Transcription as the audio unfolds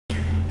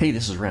Hey,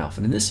 this is Ralph,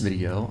 and in this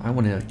video I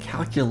want to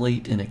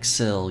calculate in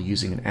Excel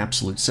using an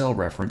absolute cell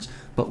reference,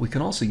 but we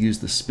can also use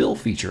the spill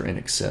feature in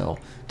Excel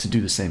to do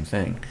the same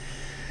thing.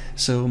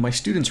 So my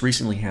students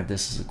recently had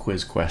this as a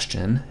quiz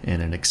question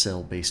in an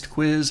Excel-based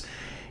quiz,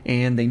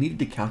 and they needed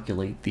to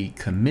calculate the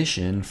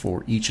commission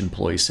for each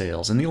employee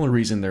sales. And the only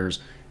reason there's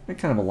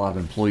kind of a lot of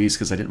employees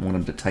because I didn't want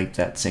them to type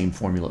that same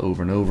formula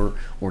over and over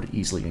or to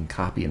easily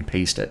copy and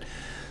paste it.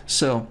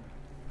 So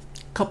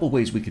couple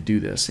ways we could do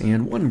this,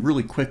 and one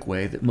really quick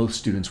way that most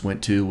students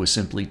went to was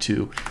simply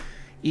to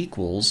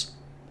equals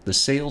the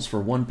sales for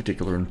one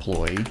particular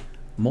employee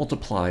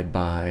multiplied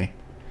by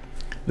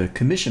the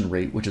commission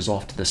rate, which is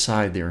off to the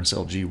side there in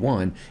cell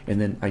G1,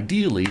 and then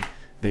ideally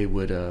they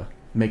would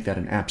make that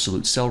an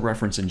absolute cell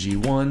reference in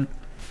G1.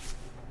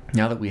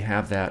 Now that we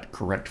have that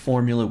correct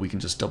formula, we can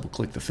just double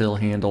click the fill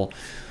handle,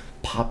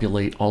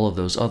 populate all of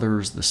those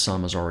others. The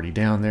sum is already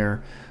down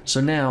there.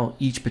 So now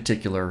each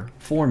particular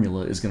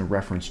formula is going to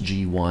reference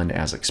G1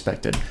 as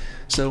expected.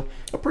 So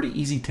a pretty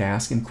easy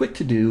task and quick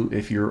to do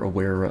if you're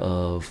aware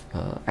of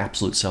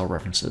absolute cell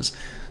references.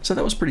 So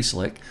that was pretty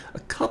slick. A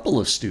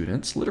couple of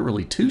students,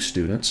 literally 2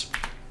 students,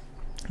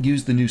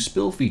 used the new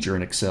spill feature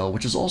in Excel,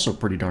 which is also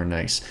pretty darn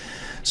nice.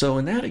 So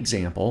in that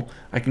example,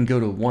 I can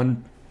go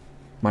to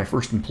my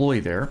first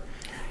employee there,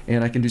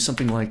 and I can do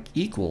something like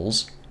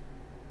equals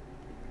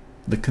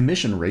the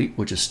commission rate,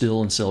 which is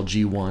still in cell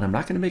G1. I'm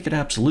not going to make it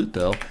absolute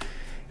though,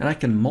 and I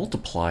can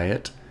multiply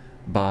it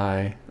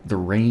by the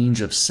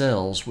range of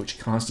cells which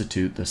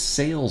constitute the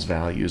sales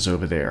values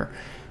over there.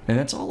 And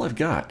that's all I've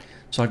got.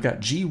 So I've got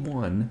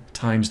G1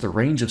 times the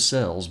range of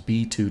cells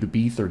B2 to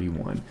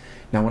B31.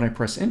 Now when I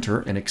press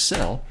enter in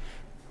Excel,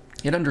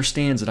 it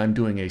understands that I'm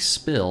doing a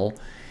spill,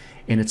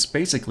 and it's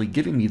basically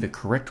giving me the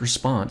correct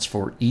response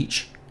for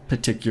each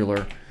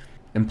particular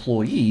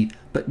employee,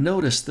 but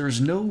notice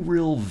there's no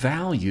real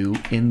value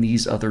in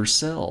these other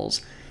cells.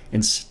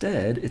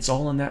 Instead, it's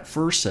all in that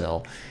first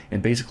cell,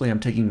 and basically I'm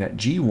taking that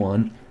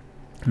G1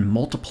 and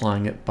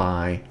multiplying it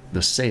by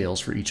the sales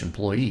for each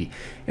employee.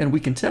 And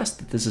we can test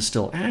that this is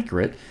still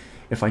accurate.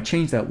 If I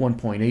change that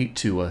 1.8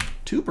 to a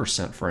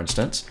 2%, for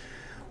instance,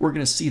 we're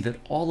going to see that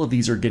all of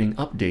these are getting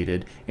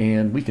updated,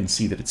 and we can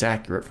see that it's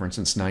accurate. For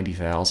instance,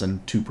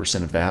 90,000,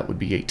 2% of that would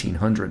be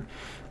 1,800.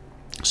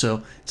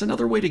 So it's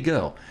another way to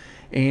go.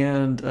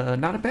 And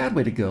not a bad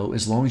way to go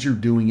as long as you're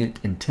doing it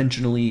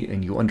intentionally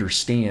and you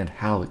understand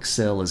how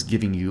Excel is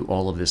giving you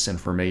all of this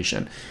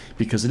information.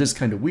 Because it is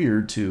kind of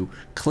weird to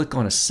click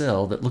on a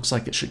cell that looks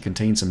like it should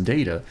contain some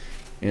data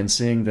and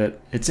saying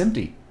that it's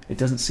empty. It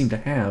doesn't seem to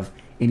have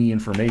any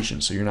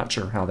information, so you're not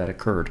sure how that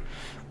occurred.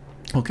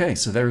 Okay,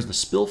 so there's the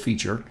spill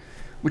feature,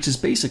 which is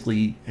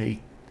basically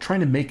trying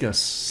to make a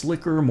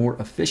slicker, more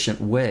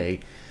efficient way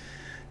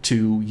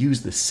to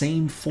use the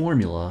same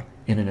formula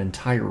in an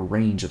entire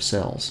range of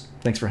cells.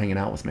 Thanks for hanging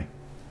out with me.